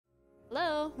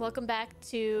Hello, welcome back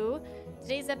to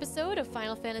today's episode of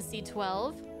Final Fantasy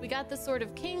XII. We got the Sword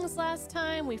of Kings last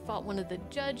time, we fought one of the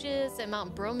judges at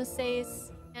Mount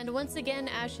Bromesace, and once again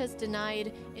Ash has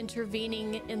denied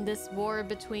intervening in this war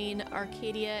between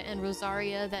Arcadia and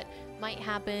Rosaria that might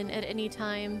happen at any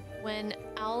time when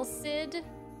Alcid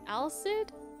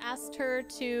asked her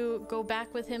to go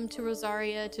back with him to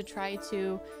Rosaria to try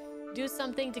to do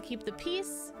something to keep the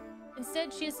peace.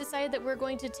 Instead, she has decided that we're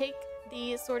going to take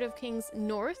the Sword of Kings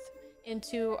north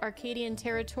into Arcadian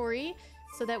territory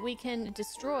so that we can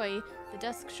destroy the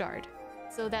Dusk Shard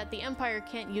so that the Empire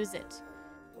can't use it.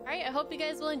 Alright, I hope you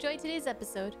guys will enjoy today's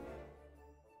episode.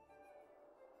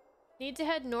 Need to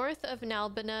head north of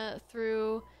Nalbina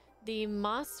through the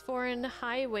Mossforan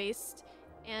High Waste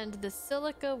and the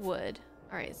Silica Wood.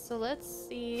 Alright, so let's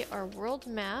see our world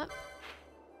map.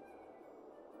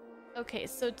 Okay,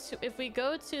 so if we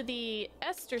go to the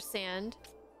Ester Sand,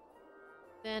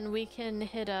 then we can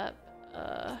hit up,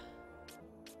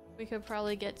 we could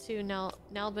probably get to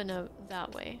Nalbina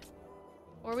that way.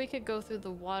 Or we could go through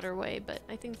the waterway, but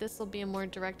I think this will be a more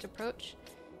direct approach.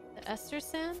 The Ester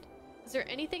Sand? Is there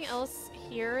anything else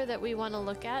here that we want to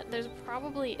look at? There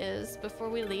probably is before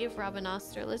we leave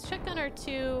Rabanastre. Let's check on our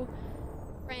two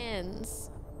friends.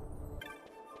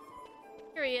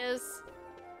 Here he is.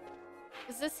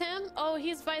 Is this him? Oh,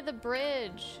 he's by the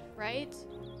bridge, right?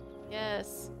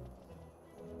 Yes.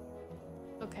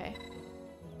 Okay.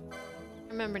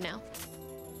 Remember now.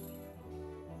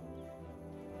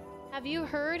 Have you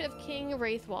heard of King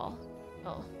Wraithwall?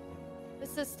 Oh.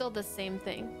 This is still the same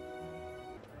thing.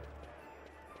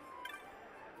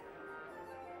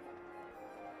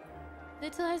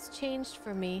 Little has changed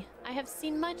for me. I have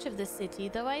seen much of the city,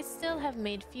 though I still have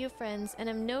made few friends and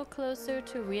am no closer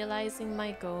to realizing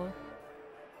my goal.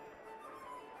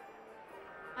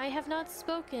 I have not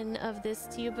spoken of this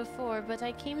to you before, but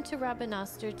I came to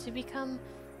Rabanastre to become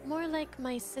more like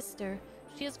my sister.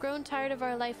 She has grown tired of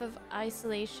our life of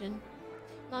isolation.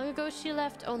 Long ago she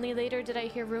left, only later did I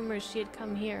hear rumors she had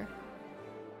come here.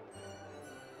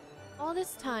 All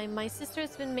this time, my sister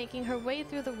has been making her way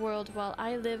through the world while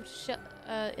I lived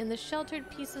in the sheltered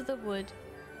piece of the wood.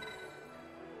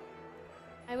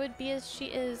 I would be as she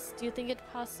is. Do you think it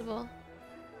possible?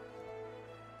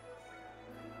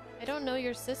 I don't know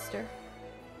your sister.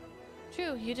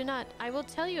 True, you do not. I will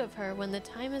tell you of her when the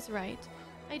time is right.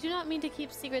 I do not mean to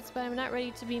keep secrets, but I'm not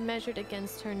ready to be measured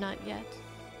against her, not yet.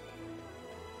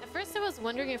 At first I was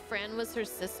wondering if Fran was her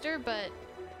sister, but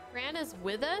Fran is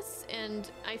with us,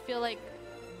 and I feel like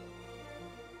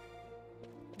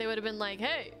they would have been like,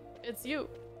 hey, it's you.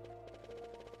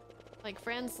 Like,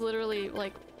 Fran's literally,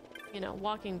 like, you know,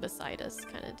 walking beside us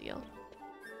kind of deal.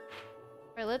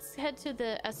 Alright, let's head to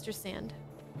the Ester Sand.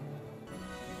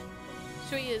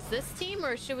 Should we use this team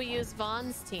or should we use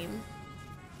Vaughn's team?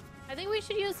 I think we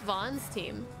should use Vaughn's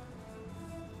team.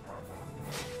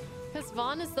 Because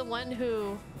Vaughn is the one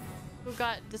who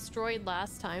got destroyed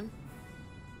last time.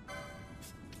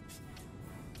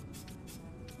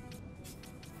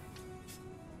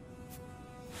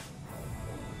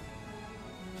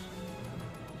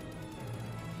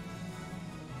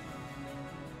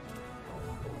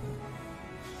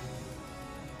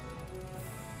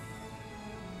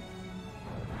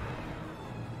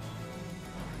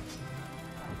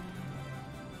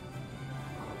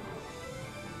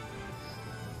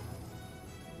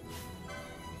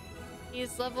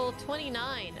 He's level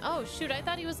 29. Oh, shoot. I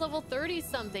thought he was level 30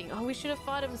 something. Oh, we should have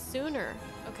fought him sooner.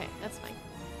 Okay, that's fine.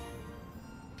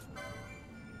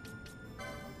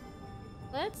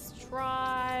 Let's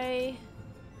try...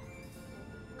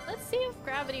 Let's see if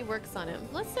gravity works on him.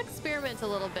 Let's experiment a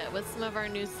little bit with some of our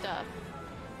new stuff.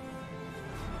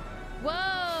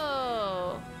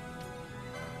 Whoa!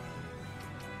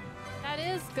 That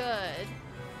is good.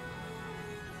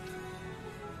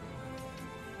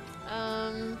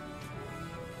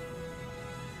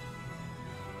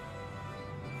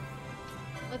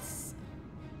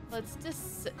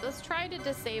 Let's try to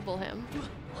disable him.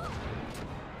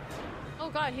 Oh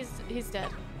god, he's dead.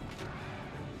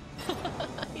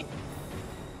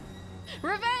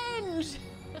 Revenge!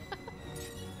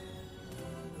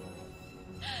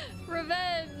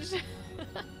 Revenge!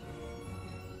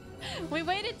 We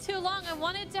waited too long. I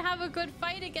wanted to have a good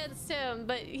fight against him,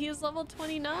 but he's level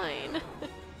 29.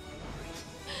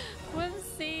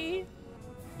 Whoopsie.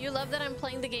 You love that I'm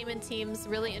playing the game in teams.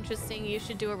 Really interesting. You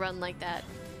should do a run like that.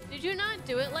 Did you not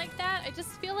do it like that? I just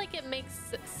feel like it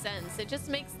makes sense. It just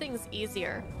makes things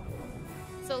easier.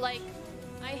 So like,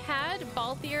 I had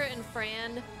Balthier and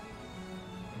Fran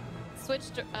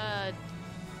switched, I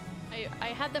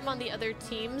had them on the other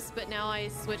teams, but now I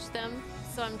switched them.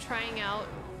 So I'm trying out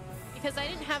because I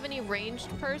didn't have any ranged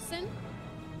person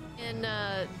in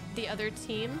the other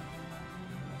team.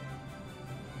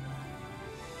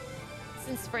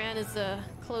 Since Fran is a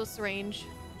close range.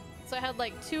 So I had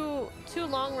like two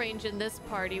long range in this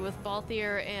party with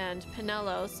Balthier and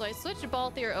Pinello. So I switched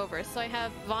Balthier over. So I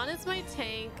have Vaughn as my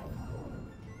tank.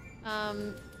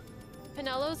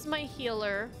 Pinello's my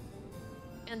healer.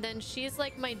 And then she's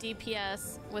like my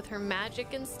DPS with her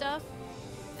magic and stuff.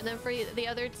 And then for the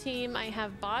other team, I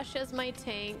have Bosch as my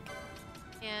tank.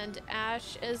 And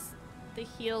Ash as the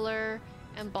healer.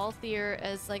 And Balthier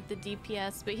as like the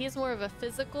DPS, but he's more of a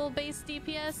physical based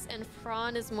DPS, and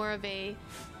Fran is more of a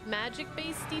magic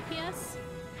based DPS.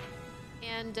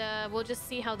 And we'll just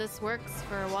see how this works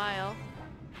for a while.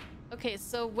 Okay,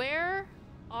 so where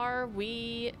are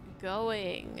we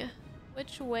going?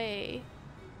 Which way?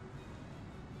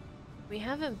 We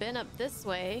haven't been up this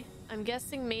way. I'm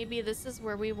guessing maybe this is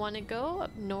where we want to go,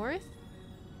 up north.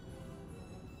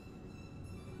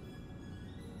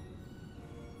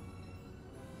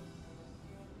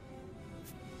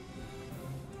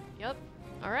 Yep.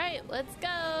 All right, let's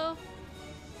go.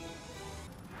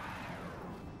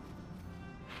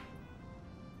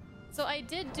 So I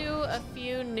did do a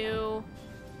few new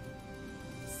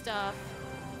stuff.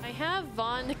 I have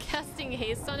Vaughn casting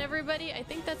haste on everybody. I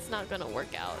think that's not gonna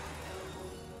work out.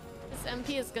 This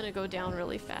MP is gonna go down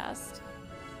really fast.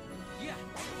 Yeah.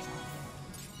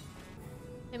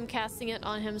 Him casting it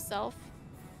on himself.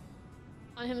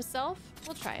 On himself?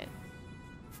 We'll try it.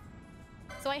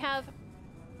 So I have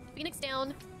Phoenix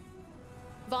down.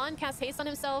 Vaughn casts haste on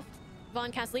himself.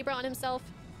 Vaughn casts Libra on himself.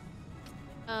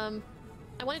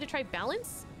 I wanted to try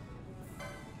balance.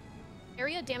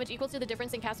 Area damage equal to the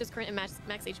difference in caster's current and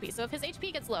max HP. So if his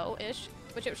HP gets low-ish,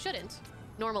 which it shouldn't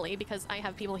normally because I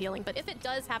have people healing, but if it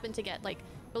does happen to get like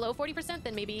below 40%,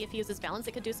 then maybe if he uses balance,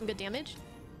 it could do some good damage.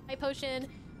 High potion.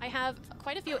 I have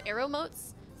quite a few arrow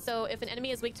motes. So if an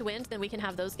enemy is weak to wind, then we can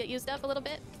have those get used up a little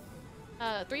bit.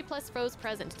 3+ foes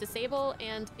present. Disable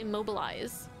and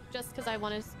immobilize. Just because I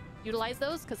want to utilize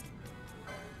those, because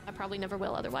I probably never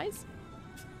will otherwise.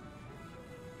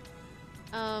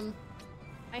 I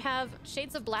have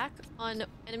Shades of Black on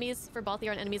enemies for Balthier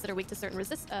and enemies that are weak to certain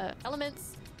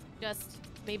elements. Just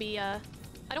maybe, I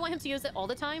don't want him to use it all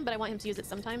the time, but I want him to use it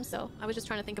sometimes, so I was just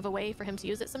trying to think of a way for him to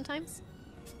use it sometimes.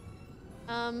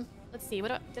 Let's see,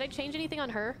 did I change anything on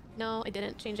her? No, I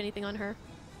didn't change anything on her.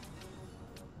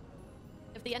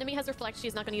 If the enemy has Reflect,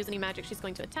 she's not going to use any magic. She's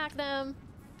going to attack them.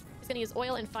 She's going to use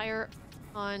Oil and Fire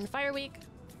on Fire Weak.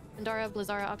 Andara,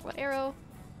 Blizzara, Aqua Arrow.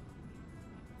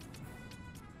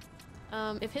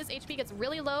 If his HP gets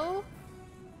really low,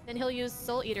 then he'll use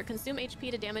Soul Eater. Consume HP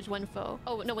to damage one foe.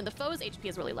 Oh, no, when the foe's HP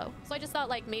is really low. So I just thought,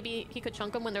 like, maybe he could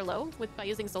chunk them when they're low by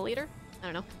using Soul Eater. I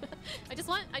don't know. I just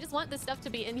want this stuff to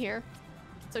be in here.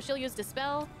 So she'll use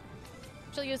Dispel.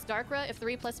 She'll use Darkra if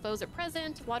 3+ foes are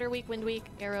present. Water Weak, Wind Weak,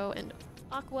 Arrow, and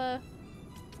Aqua.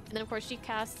 And then, of course, she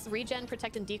casts Regen,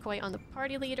 Protect, and Decoy on the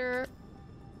party leader.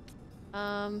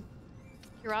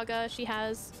 Kiraga, she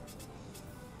has...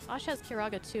 Bosch has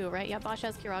Kiraga too, right? Yeah, Bosch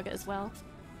has Kiraga as well.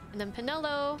 And then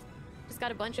Pinello just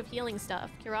got a bunch of healing stuff.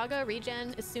 Kiraga,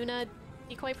 Regen, Isuna,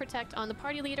 Decoy, Protect on the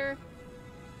party leader.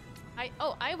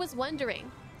 I was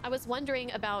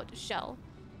wondering about Shell.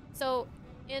 So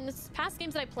in past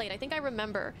games that I played, I think I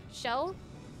remember Shell,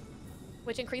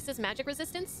 which increases magic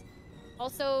resistance,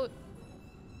 also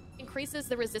increases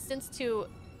the resistance to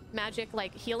magic,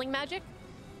 like healing magic.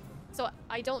 So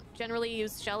I don't generally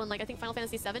use Shell in, like, I think Final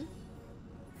Fantasy VII.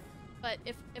 But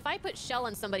if I put Shell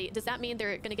on somebody, does that mean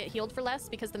they're gonna get healed for less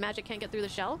because the magic can't get through the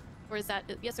shell? Or is that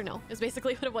yes or no? Is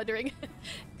basically what I'm wondering.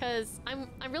 Because I'm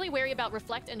really wary about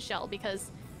Reflect and Shell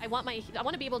because I want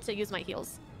to be able to use my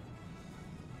heals.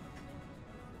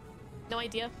 No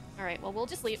idea? Alright, well we'll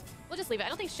just leave it. I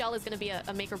don't think Shell is gonna be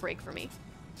a make or break for me.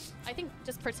 I think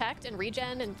just Protect and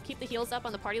Regen and keep the heals up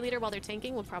on the party leader while they're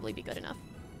tanking will probably be good enough.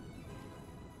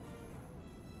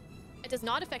 It does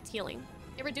not affect healing.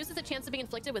 It reduces the chance of being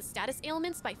inflicted with status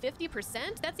ailments by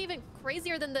 50%? That's even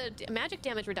crazier than the magic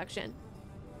damage reduction.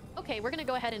 Okay, we're gonna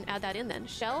go ahead and add that in then.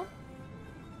 Shell.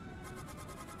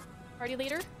 Party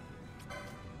leader.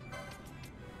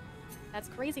 That's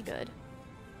crazy good.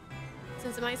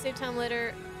 Since my save time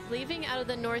letter, leaving out of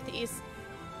the northeast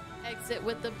exit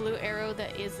with the blue arrow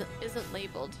that isn't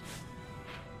labeled.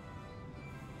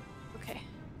 Okay.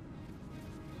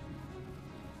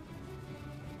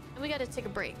 And we gotta take a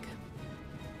break.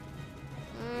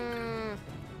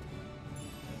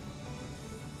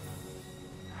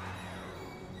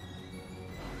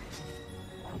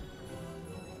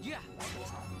 Yeah.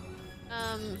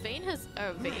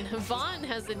 Vaughn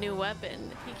has a new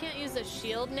weapon. He can't use a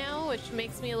shield now, which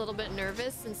makes me a little bit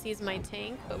nervous since he's my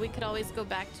tank, but we could always go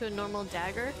back to a normal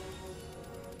dagger.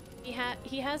 He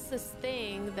has this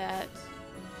thing that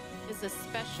is a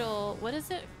special, what is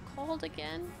it called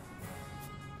again?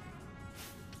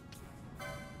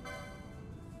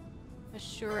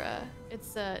 Ashura.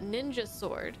 It's a ninja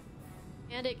sword.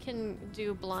 And it can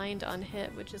do blind on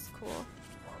hit, which is cool.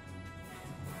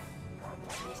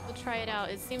 We'll try it out.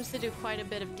 It seems to do quite a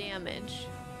bit of damage.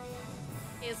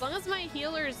 Okay, as long as my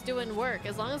healer's doing work,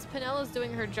 as long as Penella's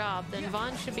doing her job, then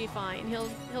Vaughn should be fine.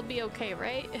 He'll be okay,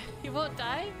 right? He won't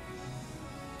die?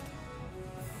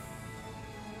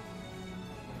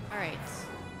 Alright,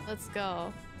 let's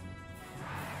go.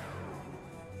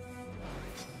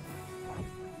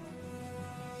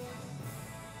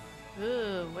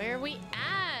 Ooh, where are we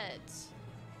at?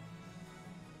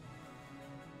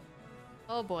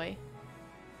 Oh boy.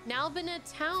 Nalbina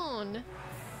town.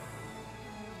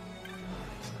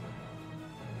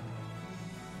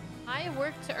 I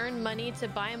work to earn money to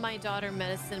buy my daughter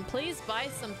medicine. Please buy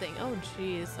something. Oh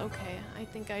jeez, okay. I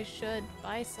think I should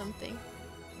buy something.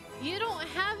 You don't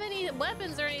have any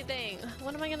weapons or anything.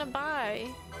 What am I gonna buy?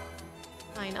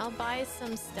 Fine, I'll buy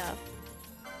some stuff.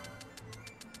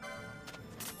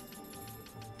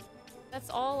 That's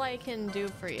all I can do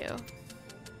for you.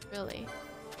 Really.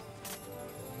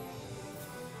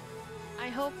 I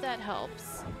hope that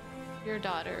helps your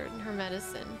daughter and her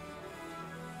medicine.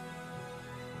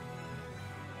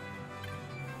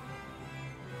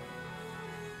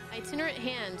 Itinerant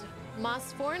hand.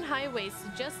 Mosforan Highways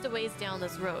just a ways down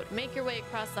this road. Make your way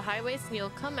across the highways and you'll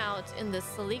come out in the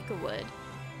Salika Wood.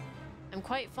 I'm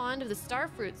quite fond of the star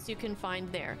fruits you can find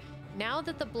there. Now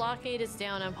that the blockade is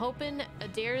down, I'm hoping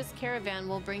Adair's caravan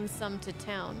will bring some to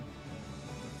town.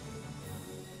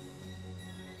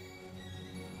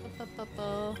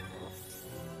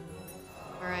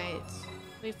 Alright.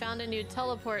 We found a new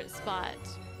teleport spot.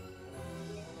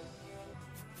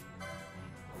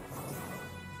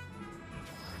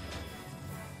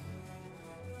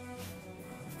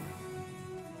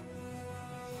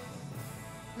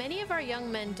 Many of our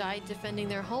young men died defending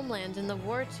their homeland in the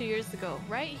war 2 years ago.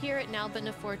 Right here at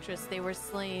Nalbina Fortress, they were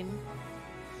slain.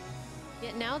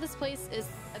 Yet now this place is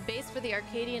a base for the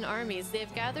Arcadian armies. They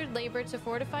have gathered labor to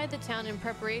fortify the town in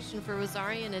preparation for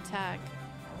Rosarian attack.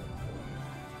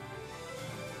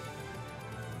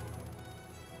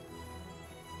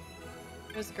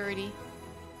 There's Gertie.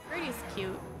 Gertie's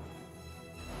cute.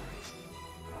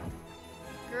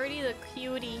 Gertie the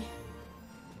cutie.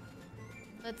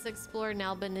 Let's explore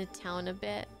Nalbina town a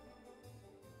bit.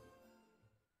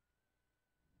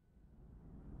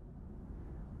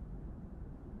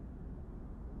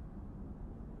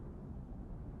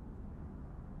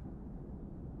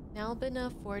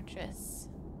 Nalbina Fortress.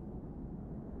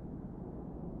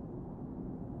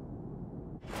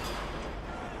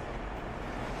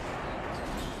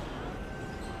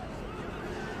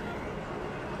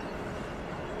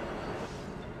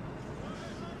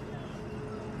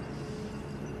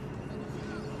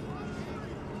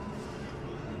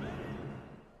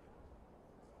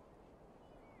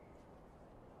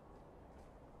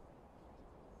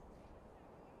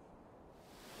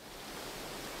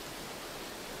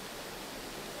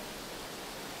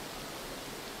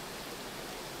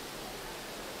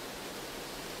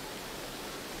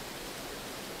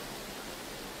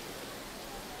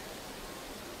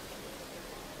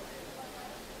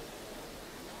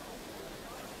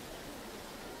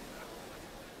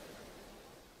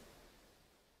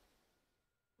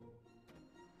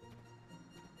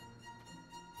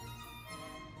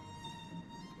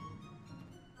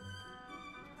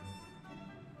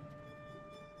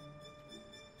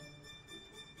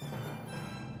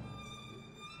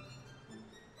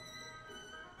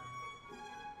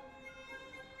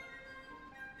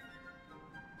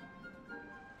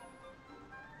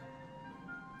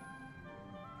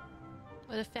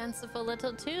 What a fanciful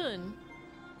little tune.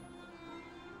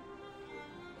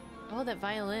 Oh, that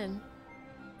violin.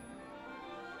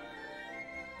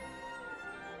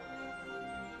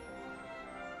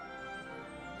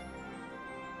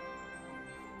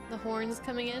 The horns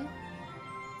coming in.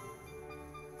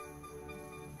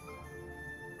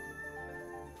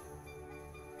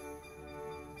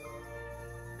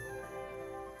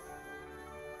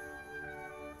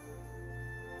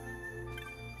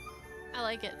 I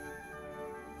like it.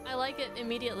 I like it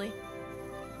immediately.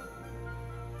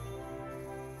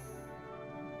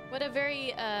 What a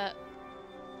very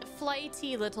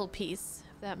flighty little piece,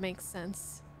 if that makes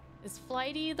sense. Is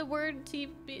flighty the word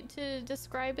to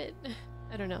describe it?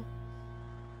 I don't know.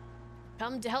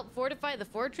 Come to help fortify the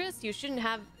fortress? You shouldn't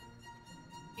have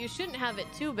it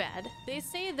too bad. They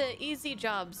say the easy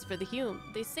jobs for the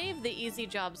They save the easy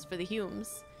jobs for the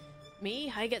Humes.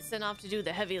 Me, I get sent off to do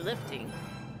the heavy lifting.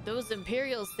 Those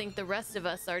Imperials think the rest of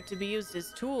us are to be used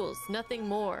as tools, nothing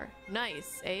more.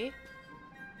 Nice, eh?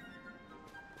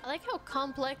 I like how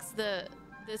complex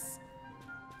this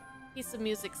piece of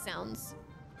music sounds.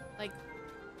 Like,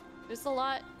 there's a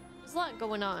lot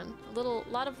going on. A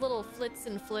lot of little flits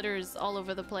and flitters all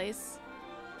over the place.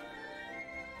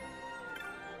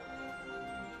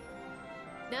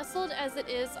 Nestled as it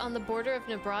is on the border of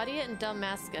Nebradia and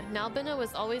Dalmasca, Nalbina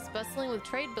was always bustling with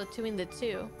trade between the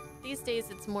two. These days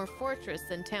it's more fortress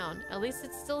than town. At least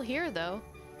it's still here, though.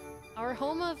 Our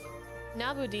home of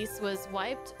Nabudis was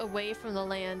wiped away from the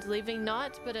land, leaving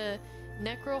naught but a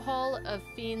necrohall of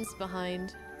fiends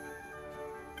behind.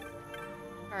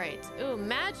 Alright. Ooh,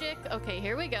 magic! Okay,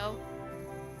 here we go.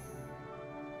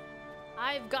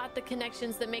 I've got the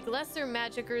connections that make lesser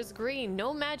magicers green.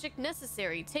 No magic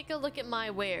necessary. Take a look at my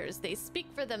wares. They speak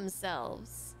for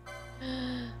themselves.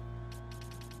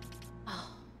 Oh.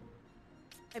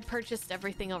 I purchased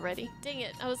everything already. Dang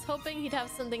it. I was hoping he'd have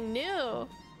something new. A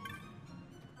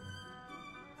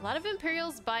lot of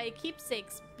Imperials buy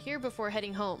keepsakes here before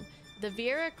heading home. The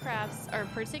Vieira crafts are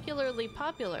particularly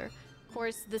popular. Of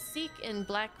course, the Sikh in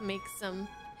black makes some...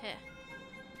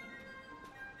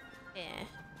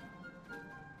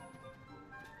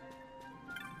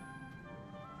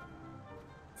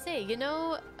 Say, you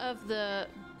know of the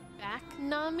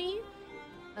Backnami?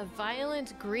 A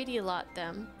violent, greedy lot,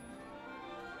 them.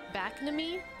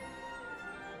 Backnami?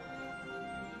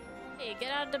 Hey,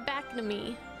 get out of the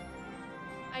Backnami.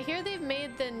 I hear they've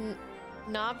made the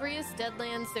Nobrious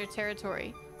Deadlands their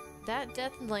territory. That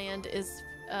Deathland is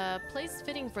a place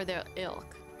fitting for their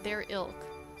ilk.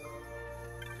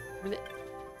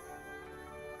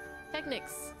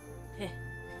 Technics.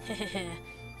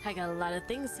 I got a lot of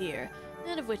things here.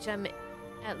 None of which I'm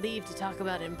at leave to talk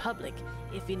about in public,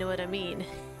 if you know what I mean.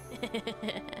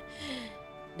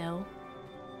 No.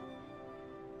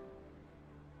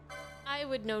 I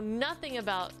would know nothing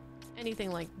about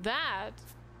anything like that.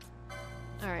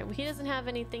 Alright, well, he doesn't have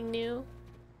anything new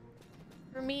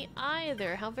for me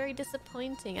either. How very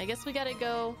disappointing. I guess we gotta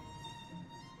go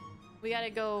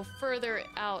further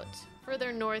out,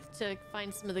 further north to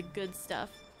find some of the good stuff.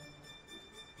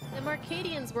 The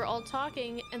Marcadians were all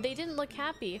talking, and they didn't look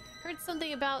happy. Heard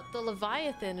something about the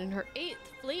Leviathan and her 8th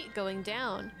fleet going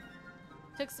down.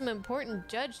 Took some important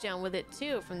judge down with it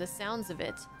too, from the sounds of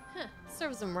it. Huh,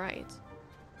 serves them right.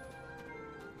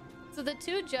 So the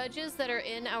 2 judges that are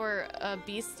in our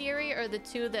bestiary are the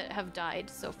 2 that have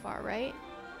died so far, right?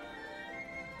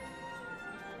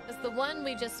 Because the one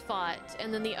we just fought,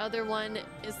 and then the other one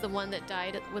is the one that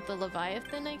died with the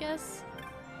Leviathan, I guess?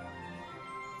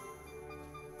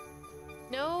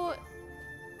 No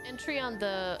entry on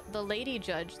the lady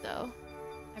judge, though.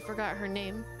 I forgot her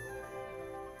name.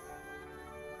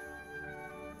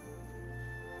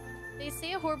 They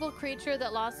say a horrible creature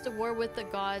that lost a war with the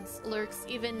gods lurks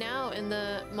even now in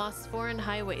the Mosphoran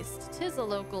High Waste. 'Tis a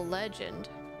local legend.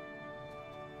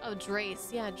 Oh,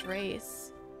 Drace. Yeah,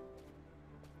 Drace.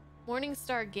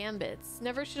 Morningstar Gambits.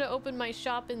 Never should have opened my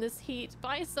shop in this heat.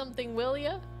 Buy something, will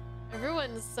ya?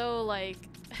 Everyone's so like...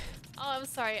 Oh, I'm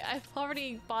sorry. I've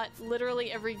already bought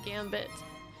literally every gambit.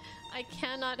 I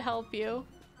cannot help you.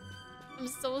 I'm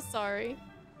so sorry.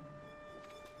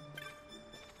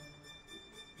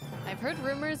 I've heard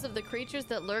rumors of the creatures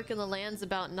that lurk in the lands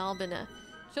about Nalbina.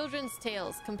 Children's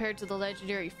tales compared to the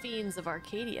legendary fiends of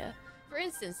Arcadia. For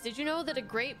instance, did you know that a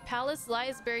great palace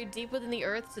lies buried deep within the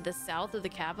earth to the south of the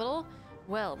capital?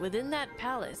 Well, within that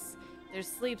palace, there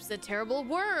sleeps a terrible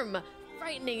worm.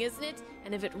 Frightening, isn't it?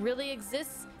 And if it really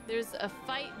exists, there's a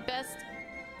fight best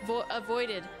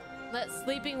avoided. Let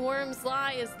sleeping worms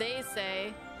lie, as they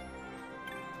say.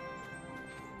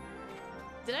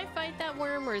 Did I fight that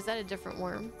worm, or is that a different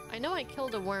worm? I know I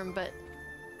killed a worm, but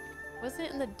was it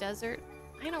in the desert?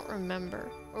 I don't remember.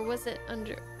 Or was it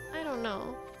under... I don't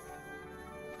know.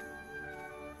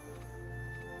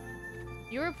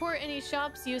 You report any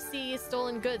shops you see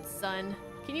stolen goods, son.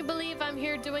 Can you believe I'm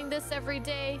here doing this every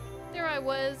day? There I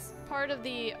was, part of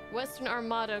the Western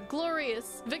Armada,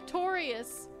 glorious,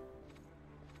 victorious.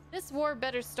 This war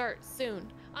better start soon.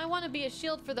 I want to be a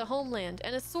shield for the homeland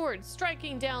and a sword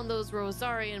striking down those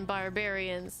Rosarian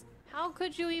barbarians. How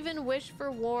could you even wish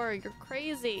for war? You're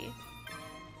crazy.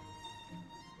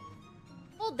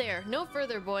 Hold there, no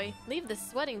further, boy. Leave the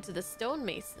sweating to the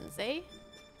stonemasons, eh?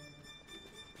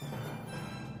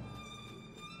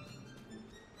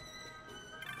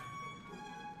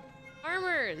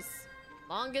 Armors!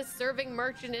 Longest serving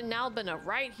merchant in Albina,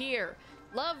 right here.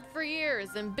 Loved for years,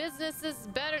 and business is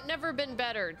better, never been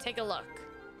better. Take a look.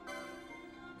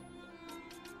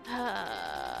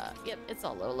 Yep, it's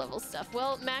all low level stuff.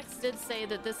 Well, Max did say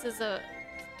that this is a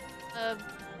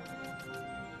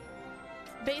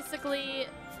basically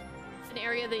an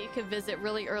area that you could visit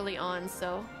really early on,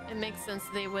 so it makes sense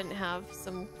they wouldn't have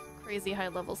some crazy high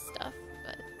level stuff.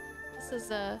 But this is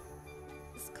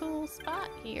this cool spot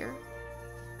here.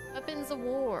 Weapons of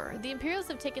war. The Imperials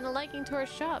have taken a liking to our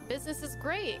shop. Business is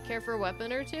great. Care for a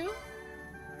weapon or two?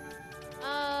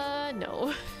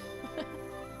 No.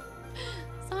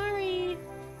 Sorry.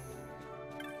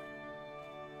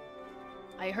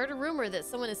 I heard a rumor that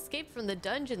someone escaped from the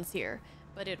dungeons here,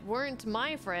 but it weren't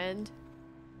my friend.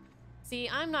 See,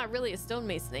 I'm not really a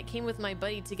stonemason. I came with my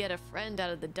buddy to get a friend out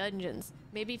of the dungeons.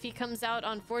 Maybe if he comes out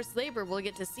on forced labor, we'll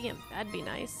get to see him. That'd be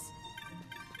nice.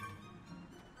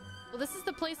 Well, this is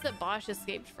the place that Bosch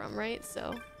escaped from, right?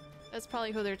 So that's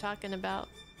probably who they're talking about.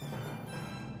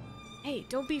 Hey,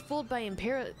 don't be fooled by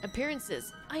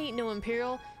appearances. I ain't no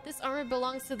Imperial. This armor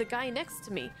belongs to the guy next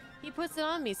to me. He puts it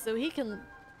on me so he can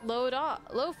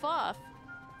loaf off.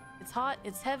 It's hot,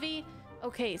 it's heavy.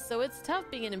 Okay, so it's tough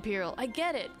being an Imperial. I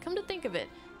get it. Come to think of it,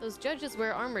 those judges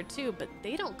wear armor too, but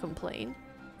they don't complain.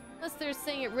 Unless they're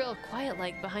saying it real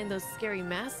quiet-like behind those scary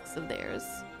masks of theirs.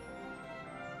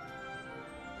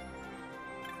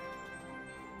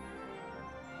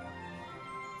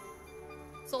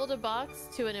 Sold a box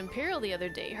to an Imperial the other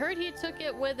day. Heard he took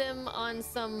it with him on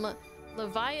some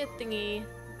Leviathan-y,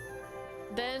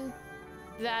 then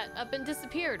that up and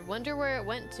disappeared. Wonder where it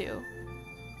went to.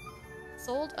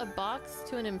 Sold a box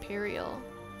to an Imperial.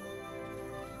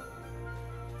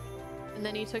 And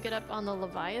then he took it up on the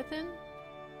Leviathan?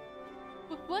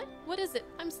 What? What is it?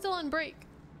 I'm still on break.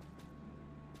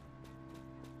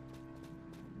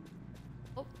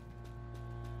 Oh.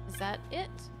 Is that it?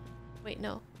 Wait,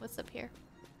 no. What's up here?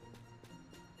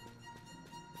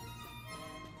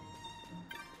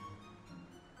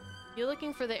 You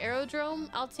looking for the aerodrome?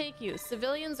 I'll take you.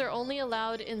 Civilians are only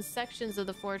allowed in sections of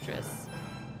the fortress.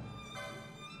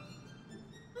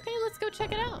 Okay, let's go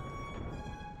check it out.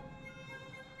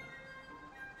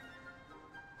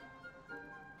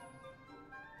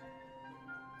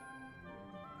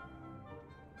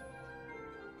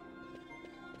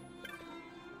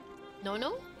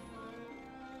 No?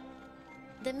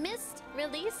 The mist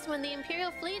released when the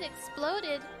Imperial fleet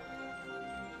exploded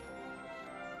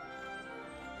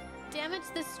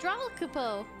damaged the straw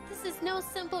cupoe. This is no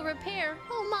simple repair.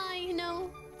 Oh my,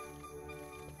 no.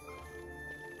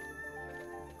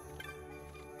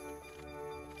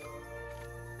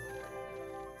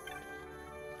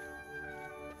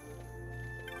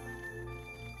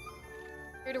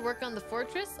 Here to work on the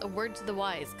fortress? A word to the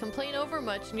wise. Complain over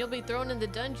much and you'll be thrown in the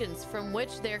dungeons from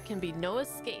which there can be no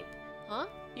escape. Huh?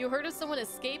 You heard of someone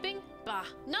escaping? Bah,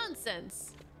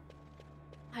 nonsense.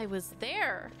 I was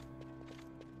there.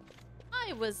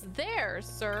 I was there,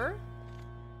 sir.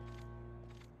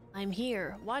 I'm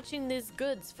here, watching these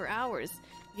goods for hours.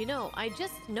 You know, I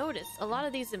just noticed a lot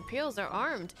of these Imperials are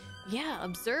armed. Yeah,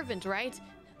 observant, right?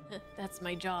 That's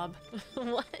my job.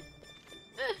 What?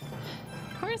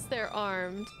 Of course they're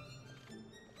armed.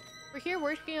 We're here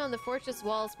working on the fortress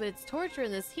walls, but it's torture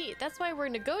in this heat. That's why we're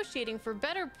negotiating for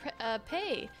better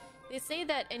pay. They say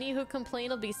that any who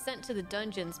complain will be sent to the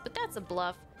dungeons, but that's a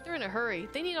bluff. They're in a hurry.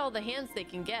 They need all the hands they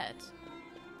can get.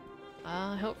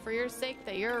 I hope for your sake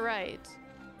that you're right.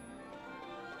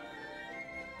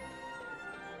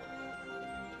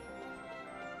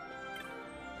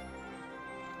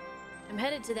 I'm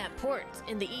headed to that port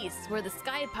in the east where the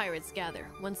sky pirates gather.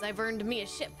 Once I've earned me a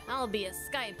ship, I'll be a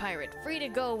sky pirate, free to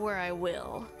go where I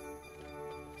will.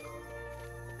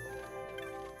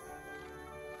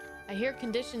 I hear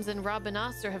conditions in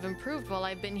Rabanastre have improved while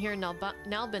I've been here in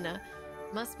Albina.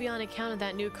 Must be on account of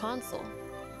that new console.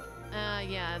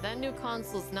 Yeah, that new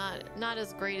console's not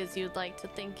as great as you'd like to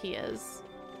think he is.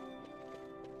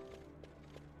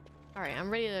 Alright, I'm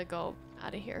ready to go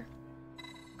out of here.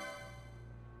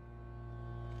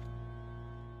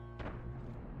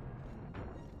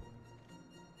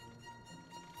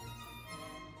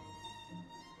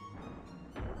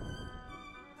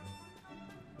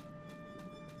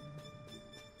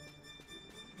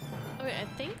 Okay, I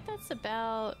think that's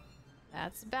about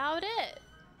it.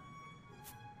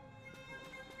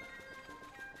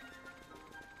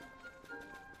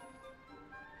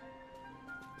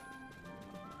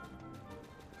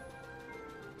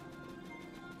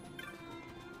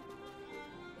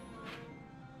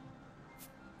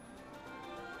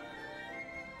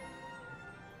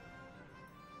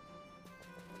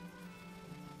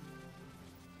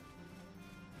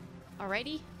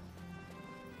 Alrighty.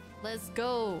 Let's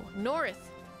go north.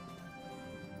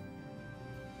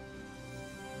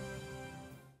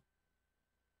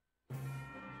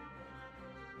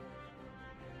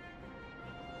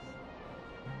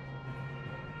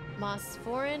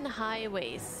 Mosphoran High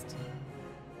Waste.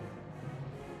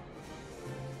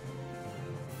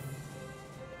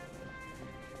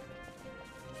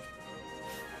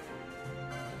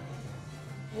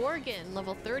 Worgen,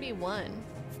 level 31.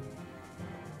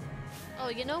 Oh,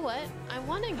 you know what? I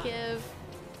want to give...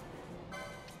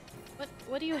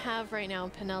 What do you have right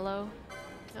now, Pinello?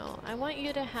 No, I want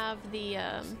you to have the,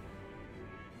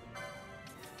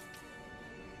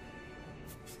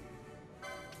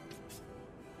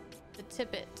 the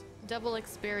Tippet. Double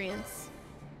experience.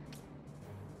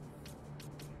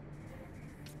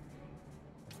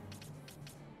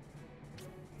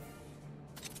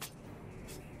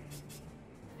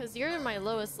 Because you're my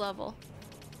lowest level.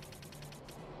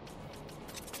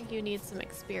 I think you need some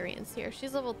experience here.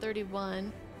 She's level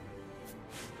 31.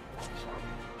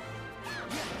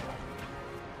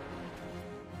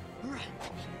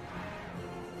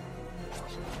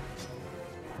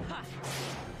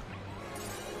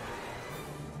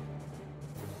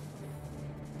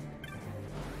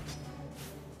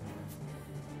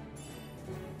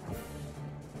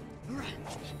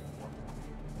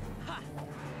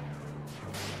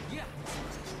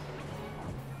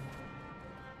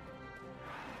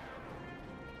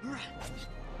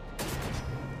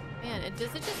 Man,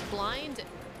 does it just blind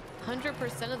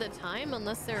 100% of the time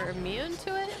unless they're immune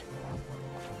to it?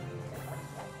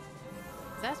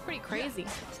 That's pretty crazy.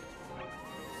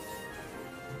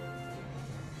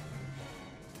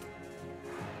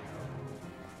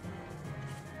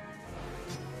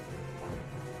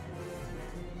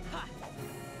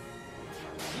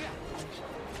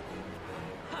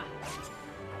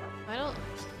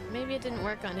 Maybe it didn't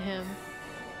work on him.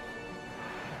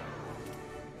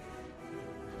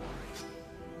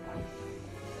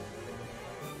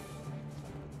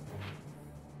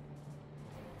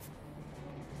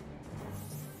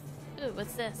 Ooh,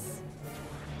 what's this?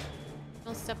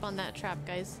 Don't step on that trap,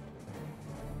 guys.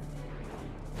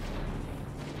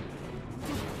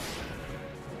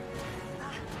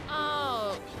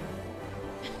 Oh!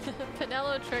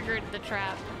 Pinello triggered the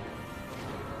trap.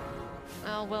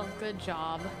 Oh, well, good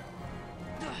job.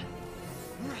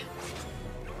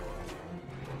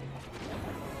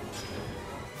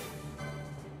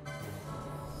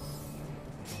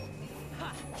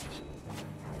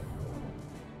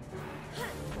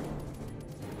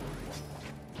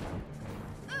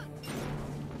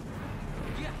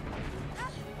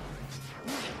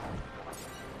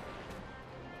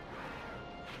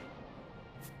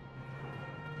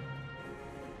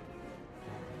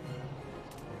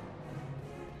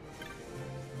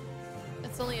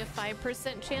 It's only a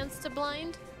 5% chance to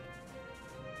blind.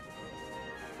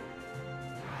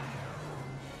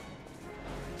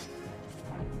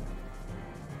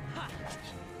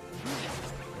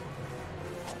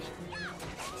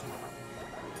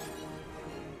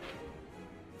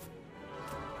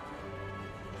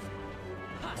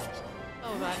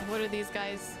 Oh god, what are these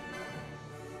guys?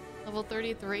 Level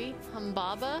 33?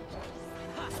 Humbaba?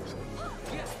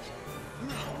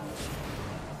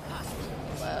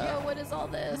 Whoa, what is all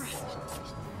this?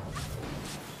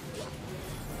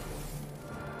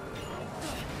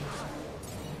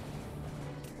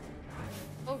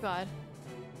 Oh god.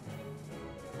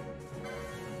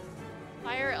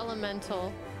 Fire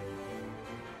elemental.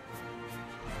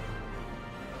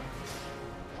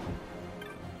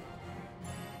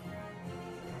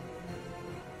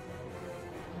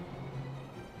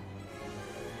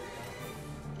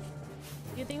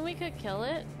 You think we could kill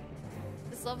it?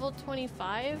 It's level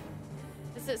 25?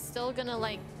 Is it still gonna,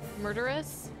 like, murder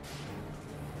us?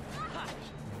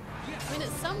 I mean, at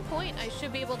some point I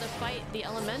should be able to fight the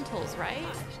elementals, right?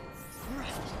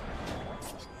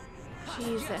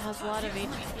 Jeez, it has a lot of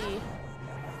HP.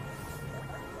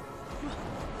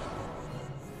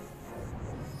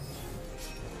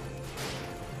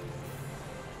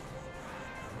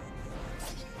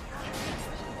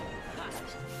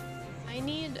 I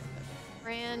need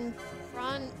Fran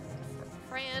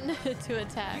to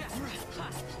attack.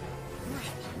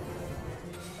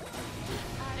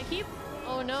 I keep...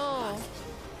 Oh no.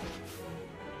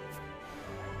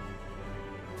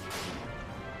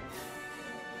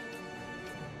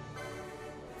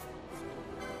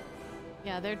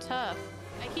 Yeah, they're tough.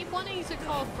 I keep wanting to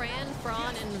call Fran,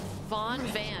 Fran, and Von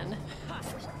Van.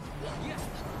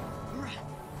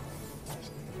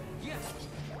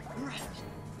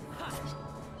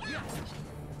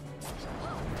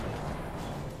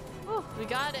 Oh, we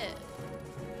got it.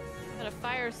 Got a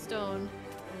firestone.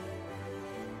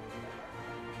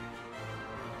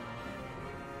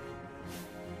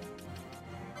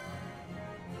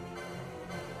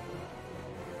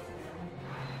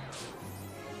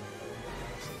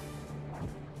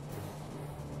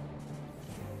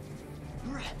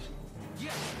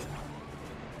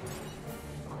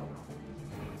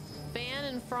 Ban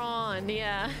and Frawn,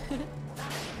 yeah.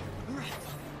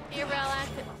 Hey, Relic.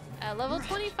 At level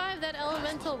 25, that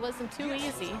elemental wasn't too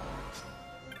easy.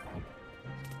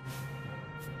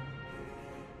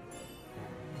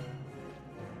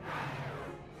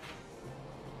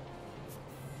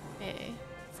 Okay,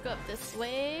 let's go up this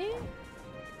way.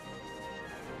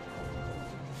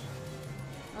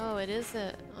 Oh, it is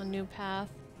a new path.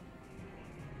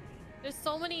 There's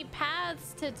so many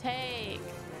paths to take.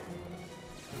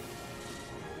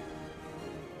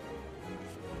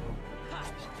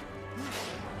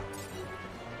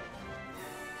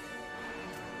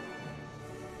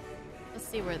 Let's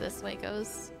see where this way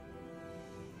goes.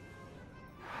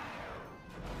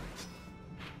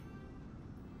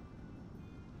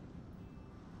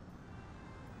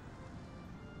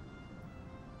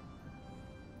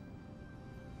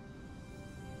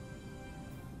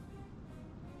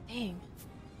 Dang.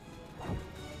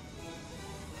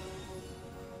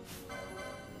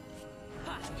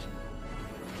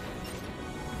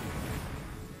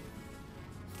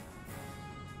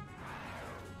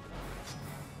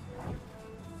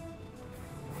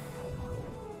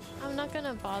 I'm not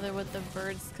gonna bother with the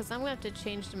birds because I'm gonna have to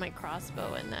change to my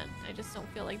crossbow, and that I just don't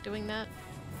feel like doing that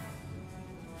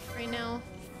right now.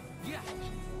 Yeah.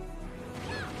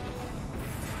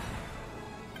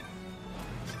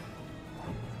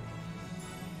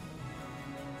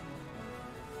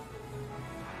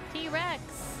 T-Rex.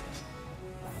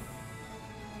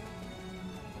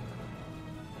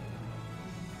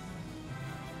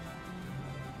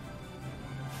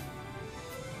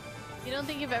 You don't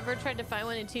think you've ever tried to find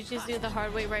one and teaches you the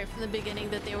hard way right from the beginning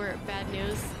that they were bad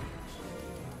news?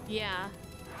 Yeah.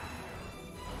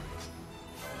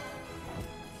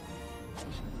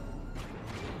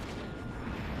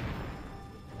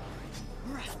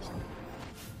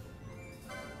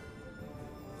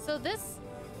 So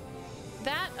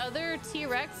that other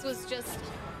T-Rex was just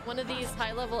one of these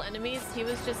high-level enemies. He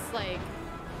was just like,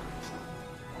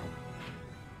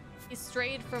 he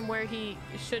strayed from where he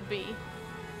should be.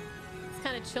 He's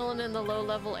kind of chilling in the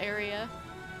low-level area.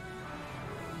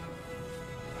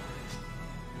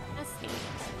 That's neat.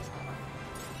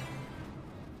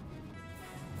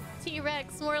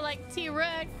 T-Rex, more like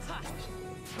T-Rex.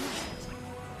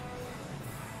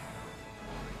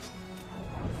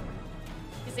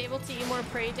 He's able to eat more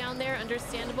prey down there,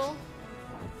 understandable.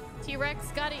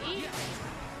 T-Rex gotta eat.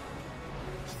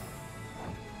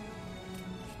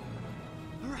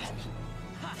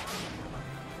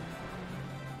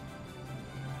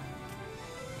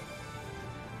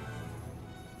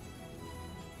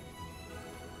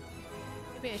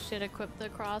 Maybe I should equip the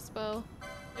crossbow.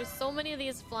 There's so many of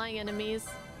these flying enemies,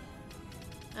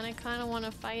 and I kind of want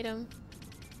to fight them.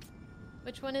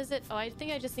 Which one is it? Oh, I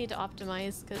think I just need to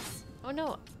optimize because... Oh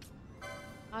no,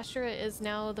 Ashura is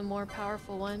now the more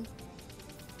powerful one.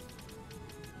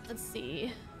 Let's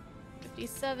see.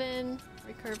 57,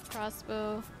 recurve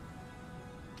crossbow,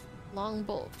 long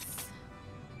bolts.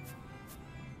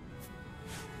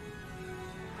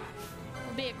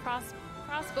 We'll be a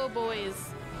crossbow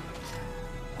boys.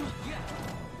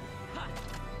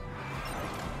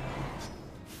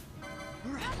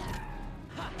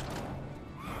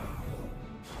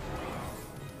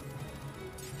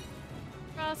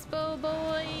 Crossbow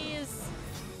boys.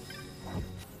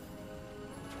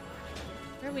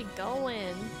 Where are we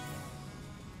going?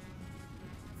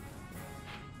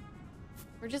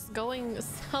 We're just going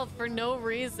south for no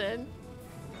reason.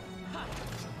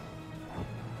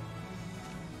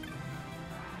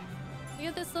 Look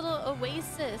at this little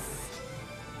oasis.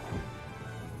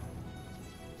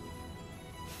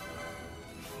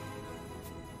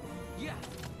 Yeah.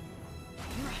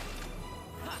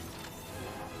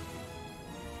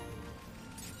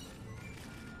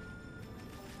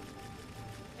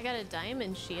 I got a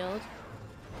diamond shield.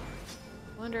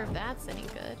 Wonder if that's any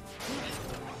good.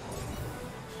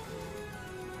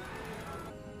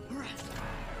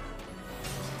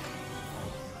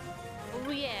 Oh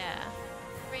yeah.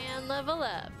 Fran level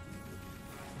up.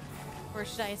 Or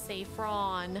should I say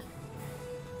Frawn?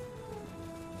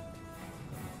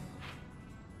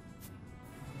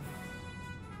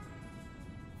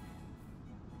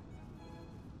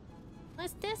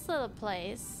 What's this little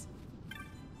place?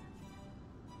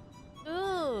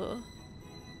 Ooh.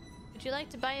 Would you like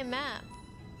to buy a map?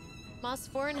 Moss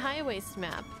Foreign High Waste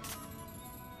map.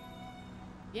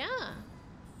 Yeah.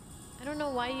 I don't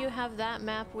know why you have that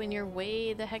map when you're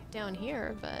way the heck down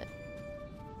here, but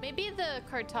maybe the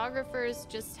cartographers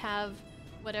just have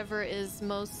whatever is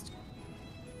most,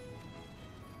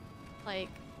 like,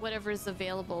 whatever is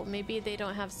available. Maybe they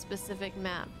don't have specific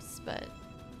maps, but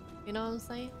you know what I'm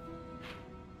saying?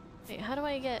 Wait, how do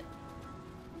I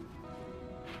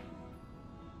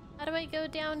go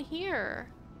down here?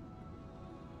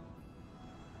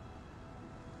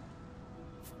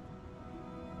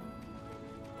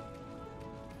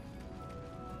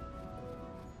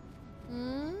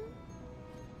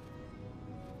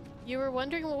 You were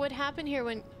wondering what would happen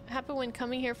when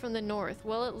coming here from the north.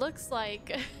 Well, it looks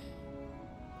like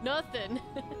nothing.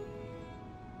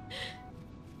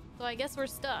 So I guess we're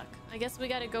stuck. I guess we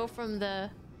gotta go from the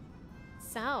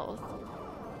south.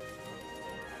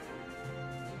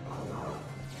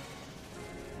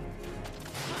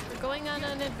 We're going on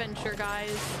an adventure,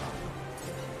 guys,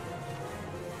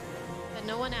 that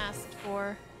no one asked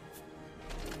for.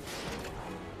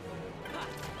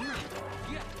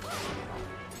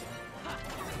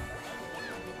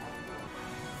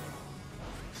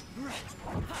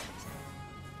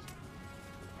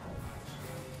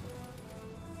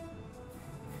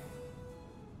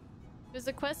 There's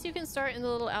a quest you can start in the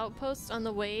little outpost on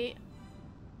the way.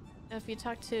 If you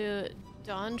talk to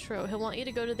Dontro, he'll want you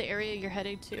to go to the area you're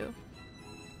headed to.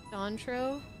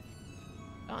 Dontro?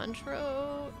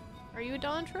 Dontro? Are you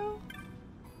Dontro?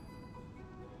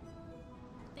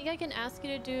 I think I can ask you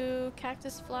to do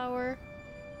cactus flower.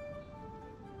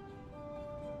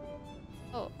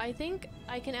 Oh, I think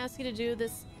I can ask you to do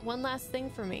this one last thing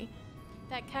for me.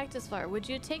 That cactus flower. Would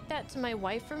you take that to my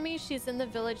wife for me? She's in the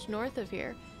village north of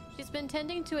here. She's been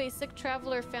tending to a sick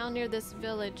traveler found near this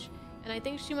village, and I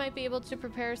think she might be able to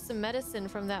prepare some medicine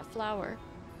from that flower.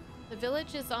 The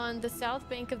village is on the south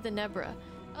bank of the Nebra.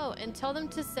 Oh, and tell them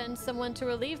to send someone to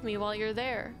relieve me while you're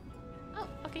there. Oh,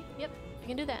 okay, yep, I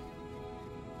can do that.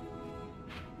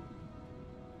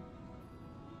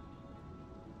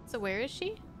 So where is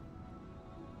she?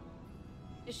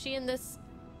 Is she in this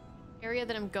area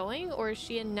that I'm going, or is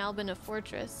she in Nalbina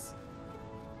Fortress?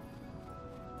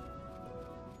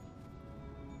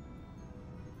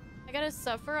 I gotta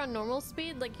suffer on normal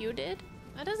speed like you did?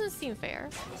 That doesn't seem fair.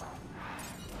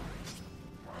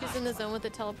 She's in the zone with the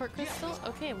teleport crystal?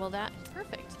 Okay, well that's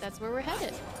perfect. That's where we're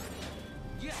headed.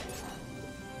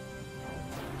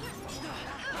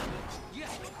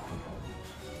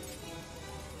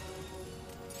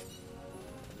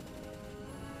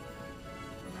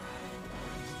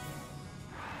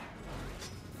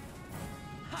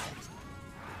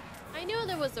 I knew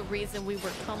there was a reason we were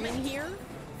coming here.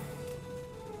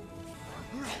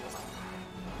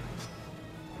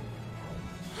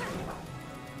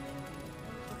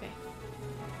 Okay.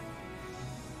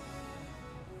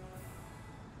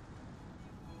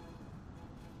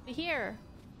 Here.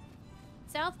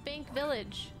 South Bank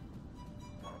Village.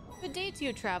 Good day to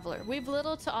you, traveler. We've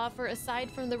little to offer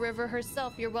aside from the river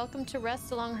herself. You're welcome to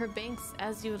rest along her banks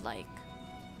as you like.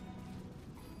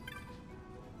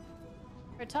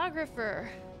 Cartographer.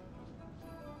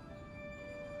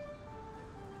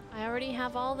 I already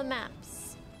have all the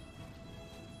maps.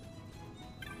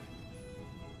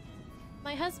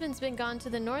 My husband's been gone to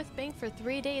the North Bank for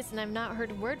 3 days and I've not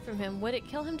heard a word from him. Would it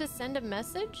kill him to send a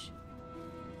message?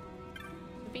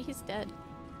 Maybe he's dead.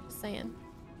 Just saying.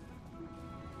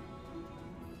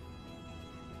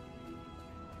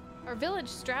 Our village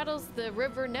straddles the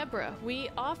river Nebra. We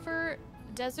offer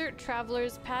desert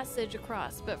travelers passage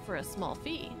across, but for a small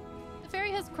fee. The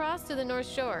ferry has crossed to the North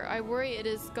Shore. I worry it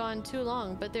has gone too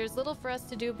long, but there's little for us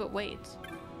to do but wait.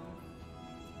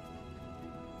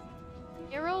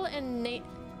 Arl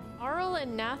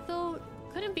and Nathil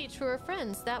couldn't be truer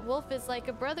friends. That wolf is like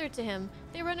a brother to him.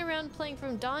 They run around playing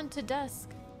from dawn to dusk.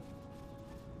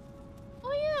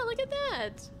 Oh yeah, look at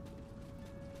that.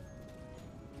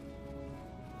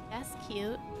 That's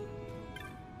cute.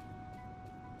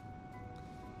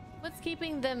 What's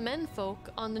keeping the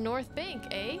menfolk on the North Bank,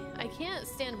 eh? I can't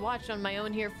stand watch on my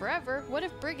own here forever. What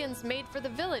if brigands made for the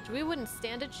village? We wouldn't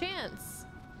stand a chance.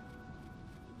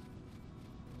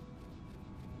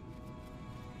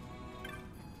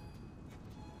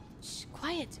 Shh,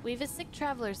 quiet. We've a sick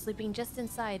traveler sleeping just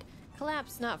inside.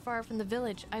 Collapsed not far from the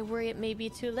village. I worry it may be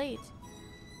too late.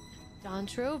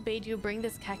 Dontro bade you bring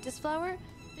this cactus flower?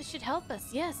 This should help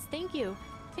us. Yes, thank you.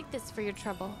 Take this for your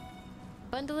trouble.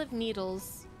 Bundle of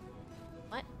needles.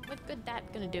 What good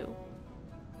that gonna do?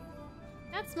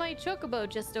 That's my chocobo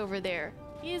just over there.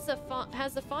 He has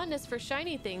a fondness for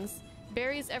shiny things.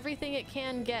 Buries everything it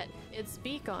can get its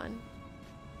beak on.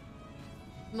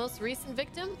 Most recent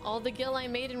victim? All the gil I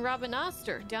made in Robin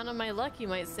Oster. Down on my luck, you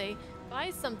might say. Buy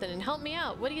something and help me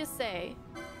out. What do you say?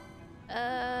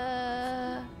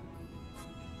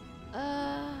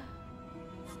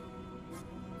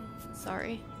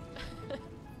 Sorry.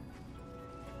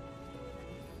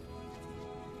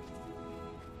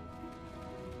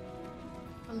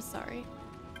 I'm sorry.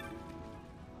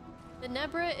 The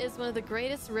Nebra is one of the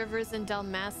greatest rivers in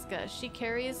Dalmasca. She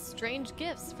carries strange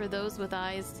gifts for those with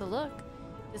eyes to look.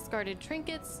 Discarded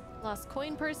trinkets, lost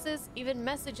coin purses, even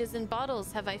messages in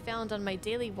bottles have I found on my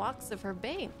daily walks of her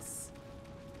banks.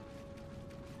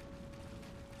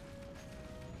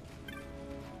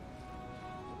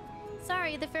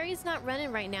 Sorry, the ferry's not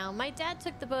running right now. My dad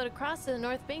took the boat across to the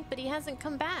North Bank, but he hasn't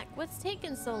come back. What's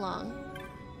taken so long?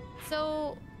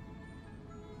 So...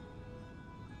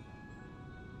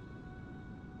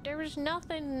 there's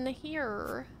nothing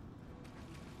here.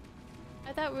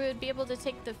 I thought we would be able to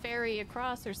take the ferry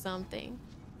across or something.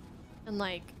 And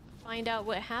like, find out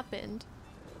what happened.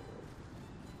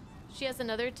 She has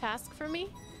another task for me?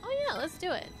 Oh yeah, let's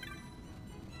do it.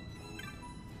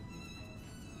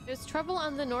 There's trouble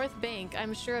on the North Bank,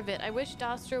 I'm sure of it. I wish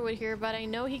Dostro would hear, but I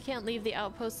know he can't leave the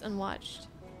outpost unwatched.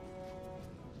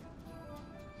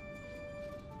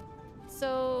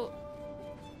 So...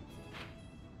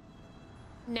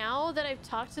 now that I've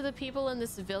talked to the people in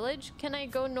this village, can I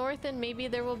go north and maybe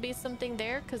there will be something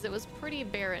there? Because it was pretty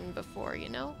barren before, you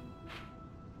know?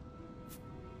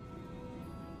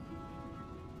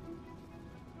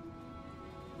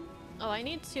 Oh, I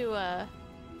need to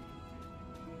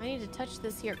touch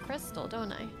this here crystal,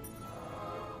 don't I?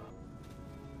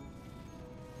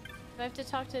 Do I have to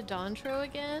talk to Dontro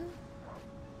again?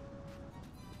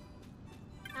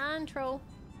 Dontro.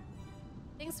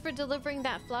 Thanks for delivering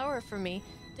that flower for me.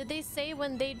 Did they say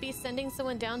when they'd be sending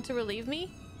someone down to relieve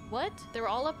me? What? They're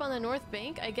all up on the North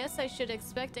Bank? I guess I should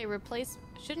expect a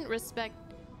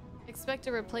expect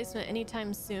a replacement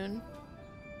anytime soon.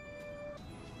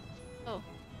 Oh.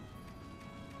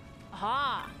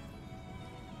 Aha!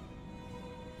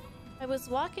 I was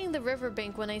walking the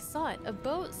riverbank when I saw it. A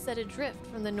boat set adrift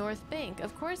from the North Bank.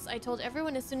 Of course, I told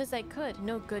everyone as soon as I could.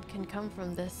 No good can come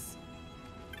from this.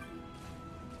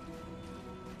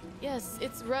 Yes,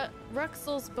 it's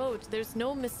Ruxel's boat. There's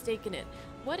no mistaking it.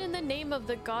 What in the name of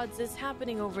the gods is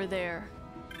happening over there?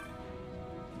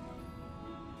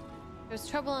 There's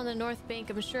trouble on the North Bank,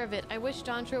 I'm sure of it. I wish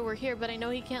Dontro were here, but I know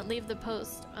he can't leave the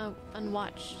post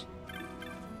unwatched.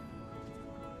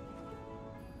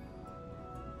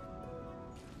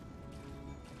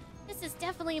 This is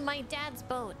definitely my dad's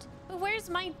boat. But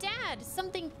where's my dad?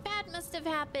 Something bad must have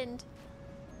happened.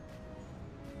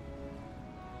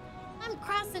 I'm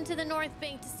crossing to the North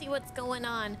Bank to see what's going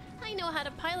on. I know how to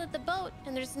pilot the boat,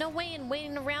 and there's no way in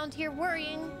waiting around here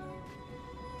worrying.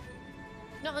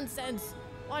 Nonsense!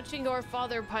 Watching your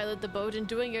father pilot the boat and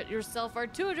doing it yourself are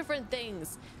two different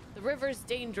things. The river's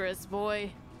dangerous, boy.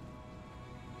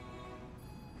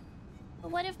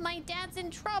 But what if my dad's in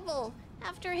trouble?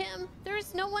 After him,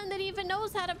 there's no one that even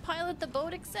knows how to pilot the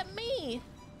boat except me.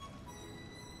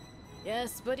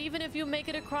 Yes, but even if you make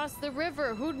it across the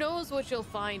river, who knows what you'll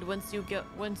find once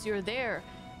you're there.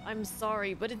 I'm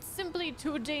sorry, but it's simply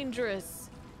too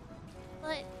dangerous.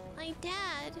 But my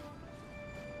dad...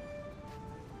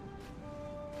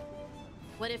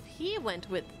 What if he went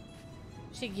with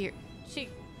Chigri?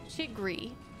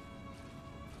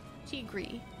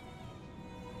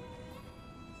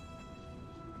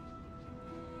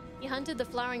 He hunted the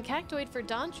flowering cactoid for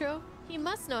Dontro. He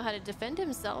must know how to defend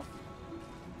himself.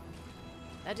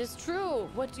 That is true.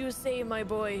 What do you say, my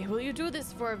boy? Will you do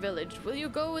this for our village? Will you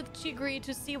go with Chigri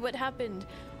to see what happened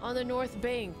on the North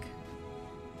Bank?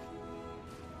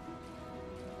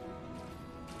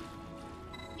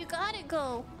 You gotta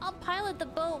go. I'll pilot the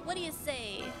boat. What do you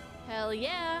say? Hell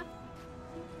yeah.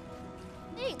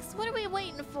 Thanks. What are we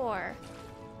waiting for?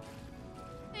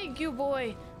 Thank you,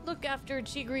 boy. Look after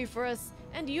Chigri for us.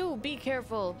 And you, be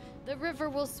careful. The river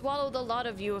will swallow the lot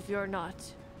of you if you're not.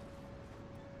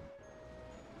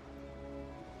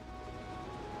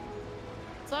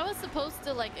 So I was supposed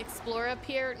to like explore up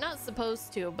here. Not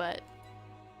supposed to, but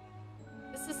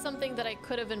this is something that I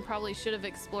could have and probably should have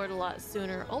explored a lot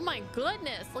sooner. Oh my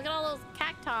goodness, look at all those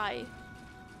cacti.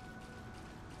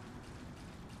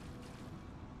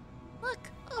 Look,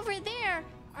 over there.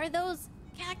 Are those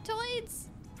cactoids?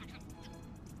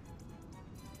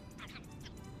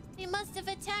 They must have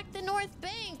attacked the North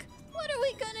Bank. What are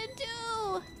we gonna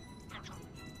do?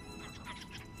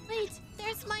 Wait,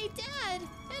 there's my dad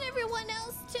and everyone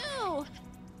else too.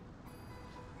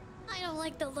 I don't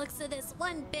like the looks of this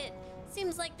one bit.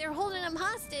 Seems like they're holding him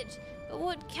hostage. But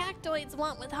what cactoids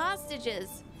want with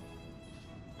hostages?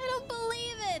 I don't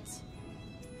believe it!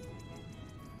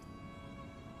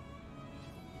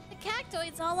 The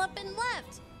cactoid's all up and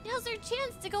left. Now's our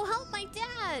chance to go help my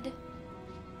dad.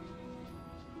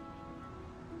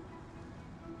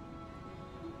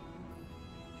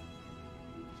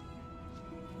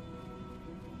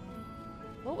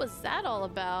 What was that all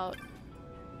about?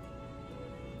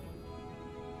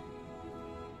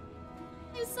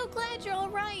 I'm so glad you're all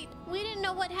right. We didn't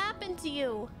know what happened to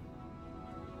you.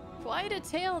 Quite a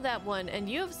tale, that one, and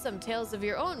you have some tales of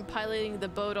your own piloting the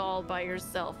boat all by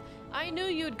yourself. I knew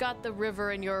you'd got the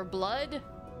river in your blood.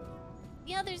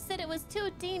 The others said it was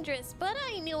too dangerous, but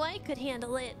I knew I could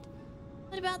handle it.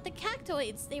 What about the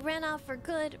cactoids? They ran off for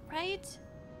good, right?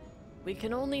 We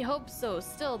can only hope so.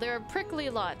 Still, they're a prickly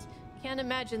lot. Can't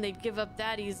imagine they'd give up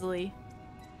that easily.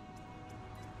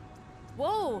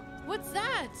 Whoa! What's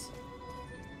that?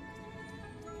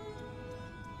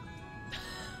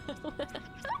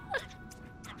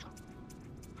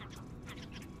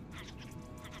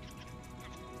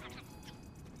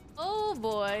 Oh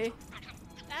boy.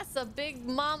 That's a big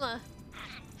mama.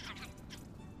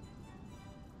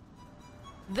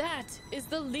 That is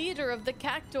the leader of the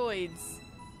cactoids.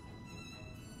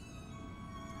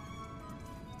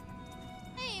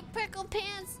 Hey, Prickle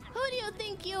Pants, who do you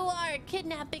think you are,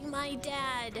 kidnapping my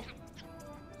dad?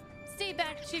 Stay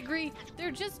back, Chigri.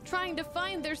 They're just trying to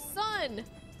find their son.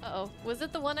 Uh-oh, was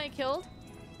it the one I killed?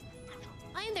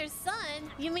 Find their son?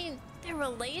 You mean they're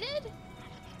related?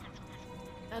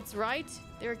 That's right.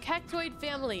 They're a cactoid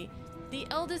family. The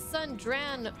eldest son,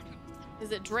 Dran.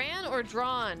 Is it Dran or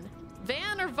Drawn?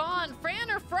 Van or Vaughn?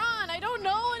 Fran or Fran? I don't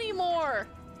know anymore.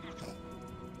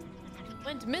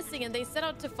 Went missing and they set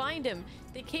out to find him.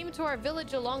 They came to our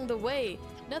village along the way.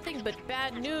 Nothing but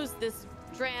bad news, this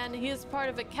Dran. He is part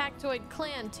of a cactoid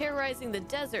clan terrorizing the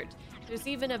desert. There's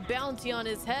even a bounty on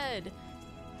his head.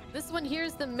 This one here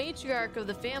is the matriarch of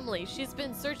the family. She's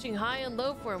been searching high and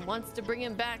low for him, wants to bring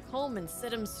him back home and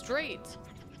set him straight.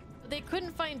 But they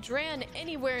couldn't find Dran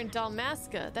anywhere in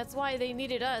Dalmasca. That's why they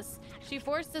needed us. She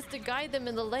forced us to guide them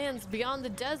in the lands beyond the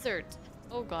desert.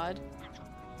 Oh god.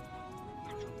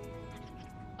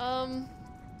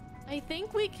 I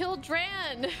think we killed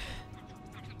Dran.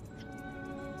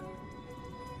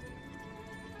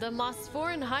 The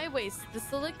Mosforan highways, the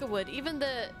Silica Wood, even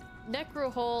the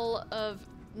necrohole of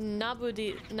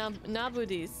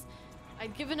Nabudis.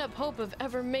 I'd given up hope of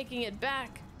ever making it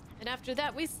back. And after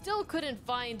that, we still couldn't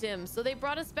find him. So they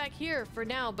brought us back here for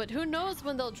now, but who knows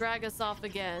when they'll drag us off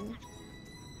again.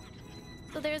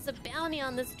 So there's a bounty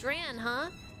on this Dran, huh?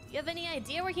 You have any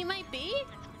idea where he might be?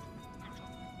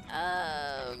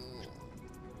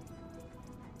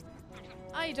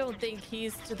 I don't think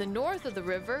he's to the north of the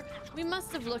river. We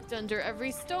must have looked under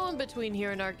every stone between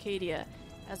here and Arcadia.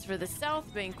 As for the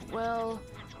south bank, well,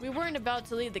 we weren't about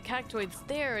to lead the cactoids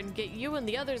there and get you and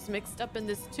the others mixed up in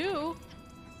this too.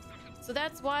 So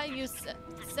that's why you set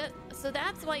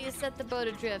the boat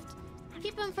adrift.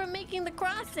 Keep him from making the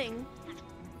crossing.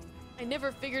 I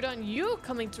never figured on you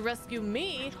coming to rescue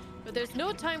me, but there's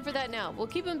no time for that now. We'll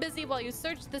keep him busy while you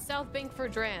search the south bank for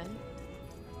Dran.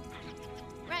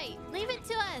 Right, leave it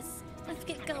to us. Let's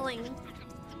get going.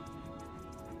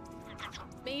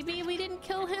 Maybe we didn't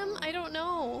kill him? I don't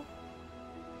know.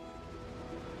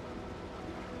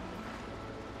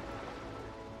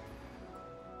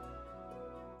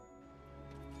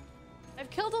 I've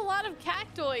killed a lot of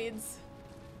cactoids.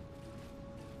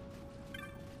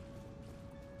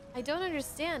 I don't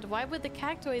understand. Why would the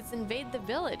cactoids invade the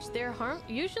village? They're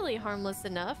usually harmless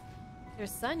enough. Their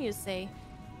son, you say?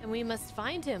 And we must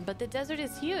find him, but the desert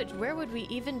is huge. Where would we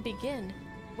even begin?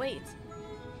 Wait.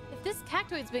 If this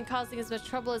cactoid's been causing as much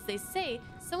trouble as they say,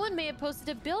 someone may have posted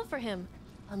a bill for him.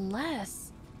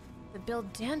 Unless... the bill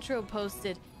Dantro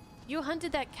posted. You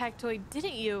hunted that cactoid,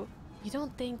 didn't you? You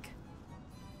don't think...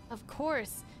 Of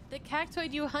course. The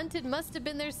cactoid you hunted must have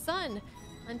been their son.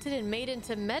 Hunted and made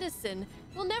into medicine.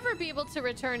 We'll never be able to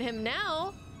return him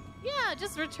now. Yeah,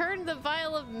 just return the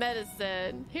vial of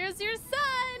medicine. Here's your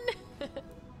son!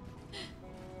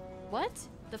 What?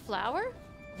 The flower?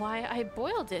 Why, I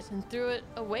boiled it and threw it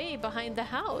away behind the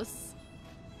house.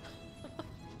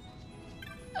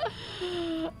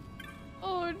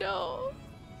 Oh no.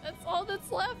 That's all that's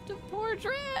left of poor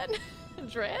Dran.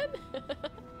 Dran?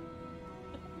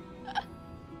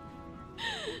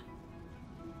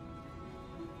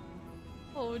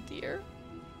 Oh dear.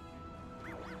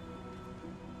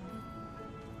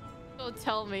 Don't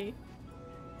tell me.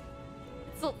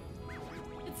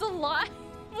 It's a lie.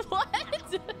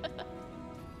 What?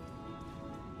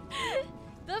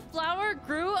 The flower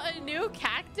grew a new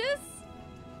cactus?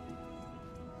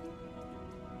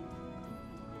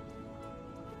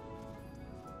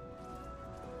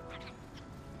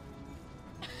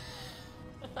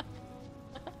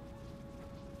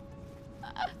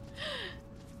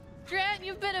 Grant,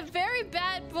 you've been a very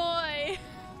bad boy.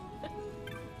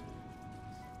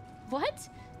 What?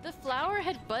 The flower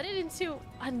had budded into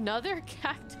another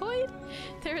cactoid?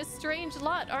 They're a strange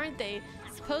lot, aren't they?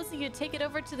 Supposing you take it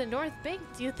over to the North Bank,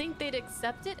 do you think they'd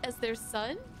accept it as their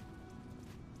son?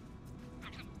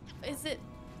 Is it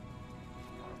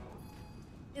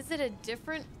a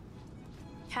different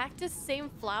cactus, same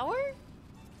flower?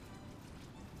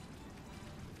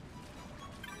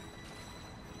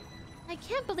 I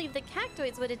can't believe the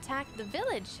cactoids would attack the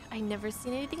village. I never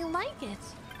seen anything like it.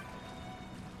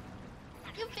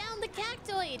 You found the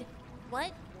cactoid!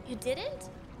 What? You didn't?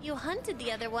 You hunted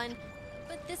the other one,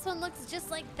 but this one looks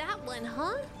just like that one,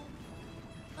 huh?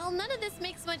 Well, none of this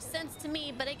makes much sense to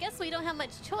me, but I guess we don't have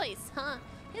much choice, huh?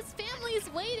 His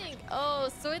family's waiting! Oh,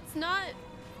 so it's not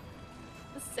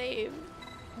the same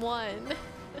one.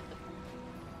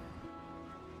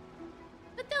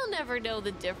 But they'll never know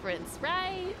the difference,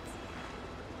 right?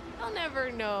 They'll never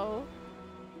know.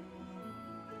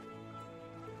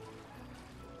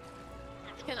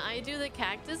 Can I do the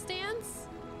cactus dance?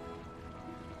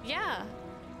 Yeah.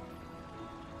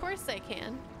 Of course I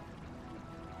can.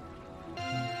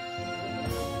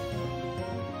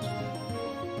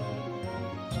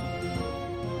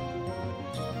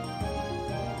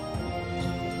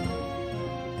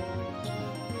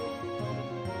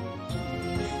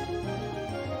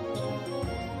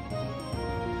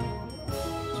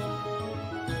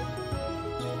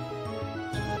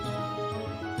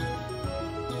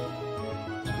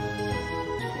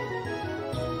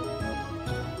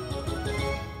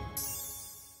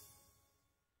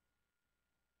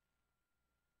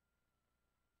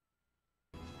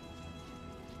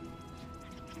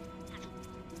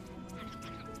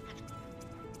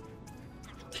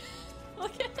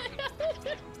 Look at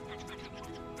it.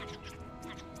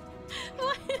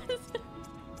 What is it?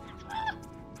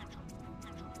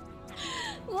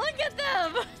 Look at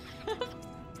them.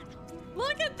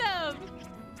 Look at them.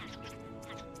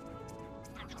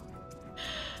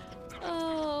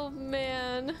 Oh,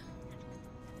 man.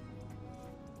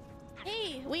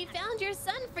 Hey, we found your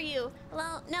son for you.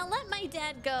 Well, now let my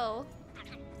dad go.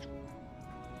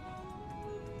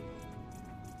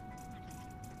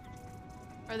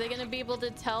 Are they gonna be able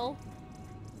to tell?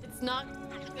 It's not,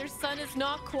 their son is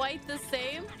not quite the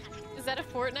same? Is that a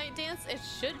Fortnite dance? It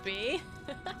should be.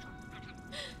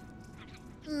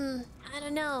 I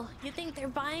don't know. You think they're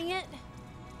buying it?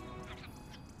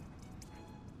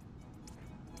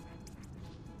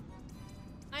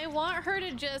 I want her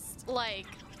to just, like,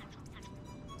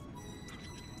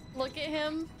 look at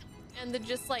him and then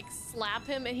just, like, slap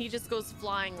him and he just goes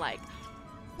flying, like,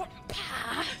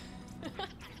 pah!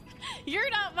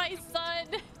 You're not my son!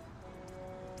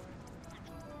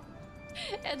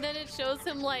 And then it shows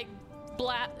him like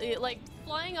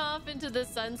flying off into the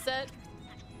sunset,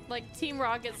 like Team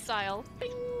Rocket style.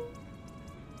 Bing!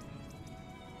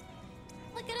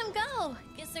 Look at him go!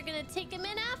 Guess they're gonna take him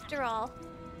in after all.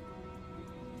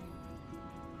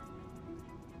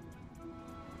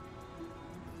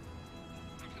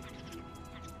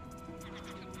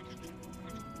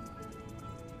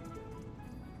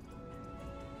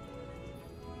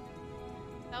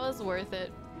 That was worth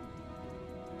it.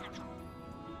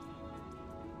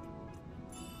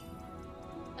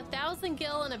 A 1,000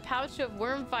 gil and a pouch of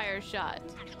wormfire shot.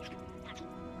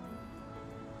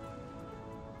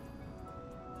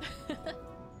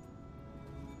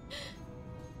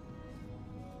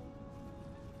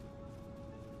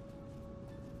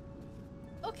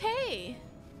 Okay.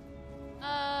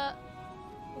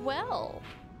 Well.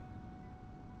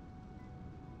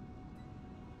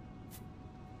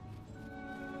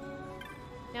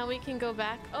 Now we can go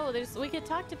back. Oh, we could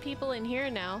talk to people in here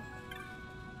now.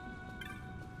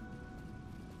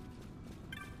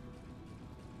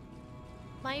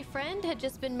 My friend had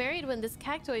just been married when this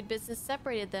cactoid business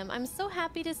separated them. I'm so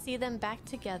happy to see them back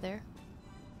together.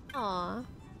 Aww.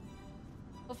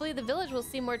 Hopefully the village will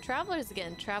see more travelers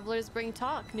again. Travelers bring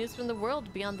talk, news from the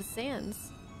world beyond the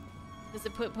sands. Does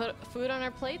it put food on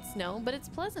our plates? No, but it's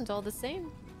pleasant all the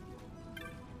same.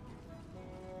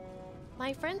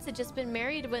 My friends had just been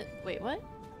married when... Wait, what?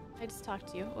 I just talked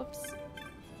to you. Whoops.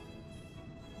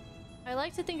 I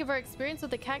like to think of our experience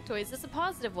with the cactoids as a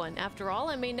positive one. After all,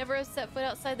 I may never have set foot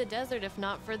outside the desert if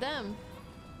not for them.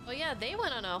 Oh yeah, they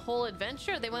went on a whole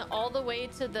adventure. They went all the way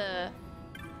to the...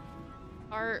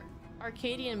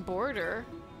 Arcadian border.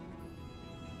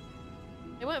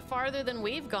 It went farther than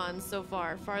we've gone so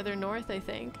far. Farther north, I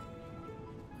think.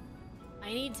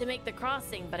 I need to make the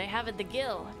crossing, but I haven't the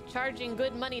gil. Charging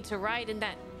good money to ride in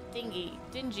that dingy.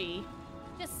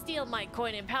 Just steal my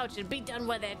coin and pouch and be done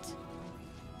with it.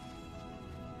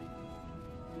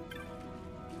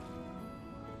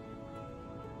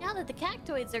 Now that the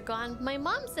cactoids are gone, my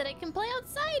mom said I can play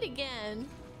outside again.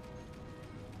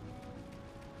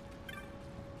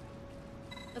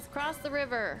 Let's cross the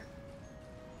river.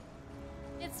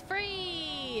 It's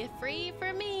free! Free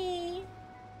for me!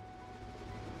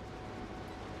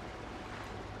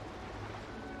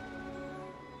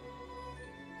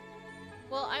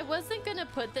 Well, I wasn't gonna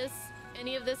put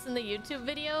any of this in the YouTube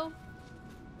video,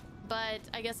 but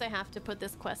I guess I have to put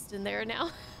this quest in there now.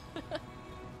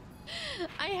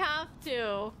 I have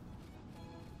to.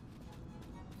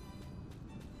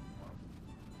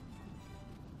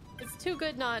 It's too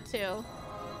good not to.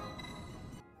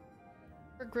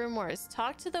 For grimoires,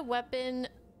 talk to the weapon,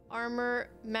 armor,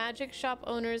 magic shop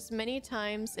owners many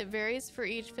times. It varies for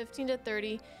each 15 to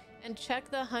 30, and check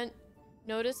the hunt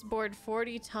notice board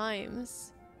 40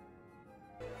 times.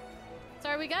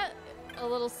 Sorry, we got a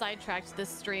little sidetracked this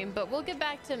stream, but we'll get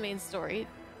back to main story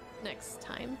next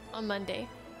time on Monday.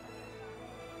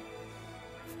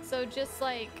 So just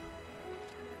like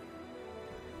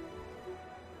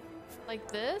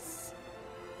this.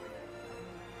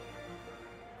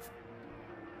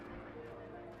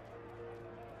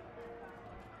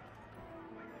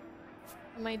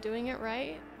 Am I doing it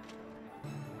right?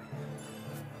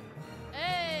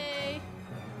 Hey!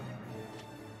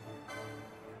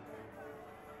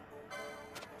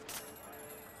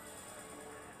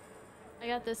 I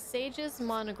got the Sage's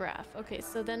Monograph. Okay,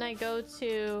 so then I go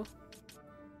to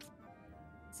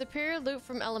superior loot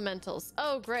from elementals.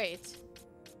 Oh, great.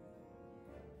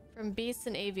 From beasts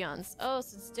and avians. Oh,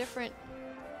 so it's different.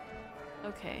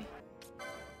 Okay.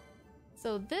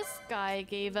 So this guy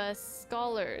gave us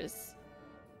scholars.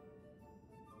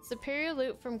 Superior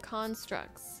loot from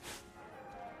constructs.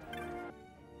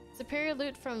 Superior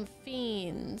loot from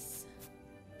fiends.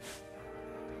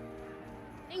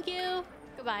 Thank you.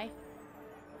 Goodbye.